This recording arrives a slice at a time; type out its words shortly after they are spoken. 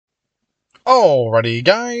Alrighty,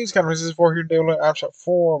 guys, got Mrs. 4 here today on the app shop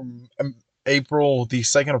for April the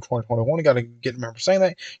 2nd of 2021. You gotta get remember saying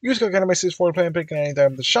that. You just go get a Mrs. 4 to play and pick anything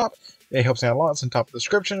out of the shop. It helps out a lot. It's in top of the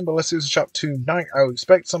description. But let's do the shop tonight. I would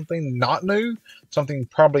expect something not new, something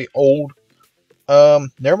probably old.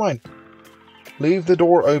 Never mind. Leave the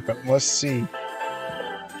door open. Let's see.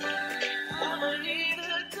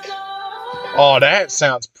 Oh, that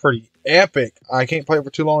sounds pretty epic. I can't play it for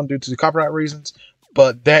too long due to copyright reasons.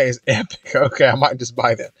 But that is epic. Okay, I might just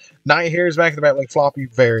buy that. Night Hair is back in the Batlink floppy.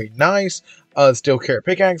 Very nice. Steel Carrot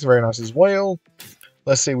Pickaxe. Very nice as well.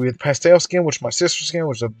 Let's see. We have the Pastel skin, which is my sister's skin,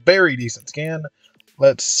 which is a very decent skin.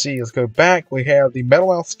 Let's see. Let's go back. We have the Metal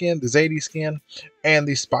Mouth skin, the Zadie skin, and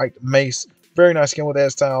the Spiked Mace. Very nice skin with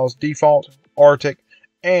ad styles. Default, Arctic,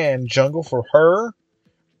 and Jungle for her.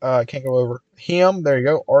 Can't go over him. There you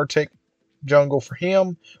go. Arctic. Jungle for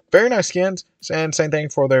him. Very nice skins. And same thing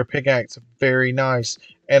for their pickaxe. Very nice.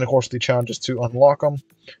 And of course the challenges to unlock them.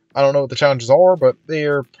 I don't know what the challenges are, but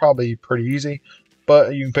they're probably pretty easy.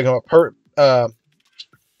 But you can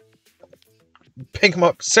pick them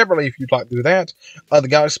up separately if you'd like to do that. The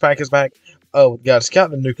Galaxy Pack is back. The Galaxy Scout,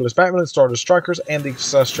 the Nucleus Batman, Stardust Strikers, and the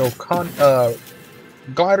Celestial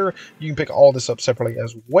Glider. You can pick all this up separately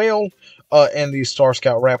as well. And the Star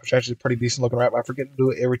Scout wrap, which is actually a pretty decent looking wrap. I forget to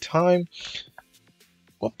do it every time.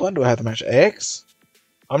 What button do I have to match? X?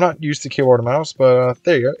 I'm not used to keyboard and mouse, but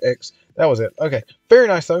there you go. X. That was it. Okay. Very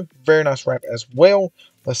nice, though. Very nice wrap as well.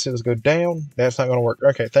 Let's see. Let's go down. That's not going to work.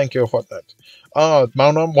 Okay. Thank you for that.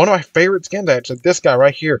 One of my favorite skins, actually. This guy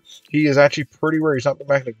right here. He is actually pretty rare. He's not been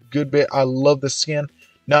back in a good bit. I love this skin.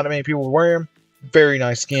 Not that many people wear him. Very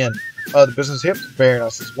nice skin. The Business Hips. Very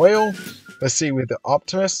nice as well. Let's see. With the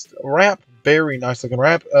Optimist wrap. Very nice looking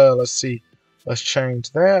wrap. Let's see. Let's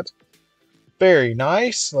change that. Very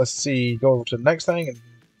nice. Let's see. Go over to the next thing. And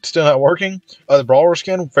still not working. The Brawler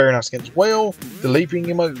skin. Very nice skin as well. The Leaping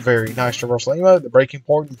emote. Very nice traversal emote. The Breaking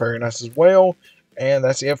Point. Very nice as well. And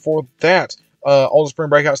that's it for that. All the Spring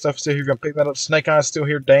Breakout stuff is still here. You're going to pick that up. Snake Eyes still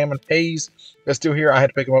here. Diamond Haze is still here. I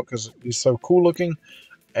had to pick him up because he's so cool looking.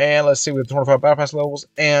 And let's see with the 25 Battle Pass levels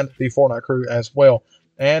and the Fortnite crew as well.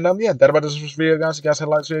 And yeah, that about does this video, guys. If you guys had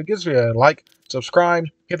a like this video, give this video a like, subscribe,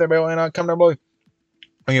 hit that bell, and comment down below. You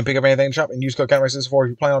can pick up anything in the shop and use code CBAKU if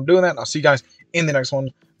you plan on doing that. And I'll see you guys in the next one.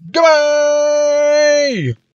 Goodbye!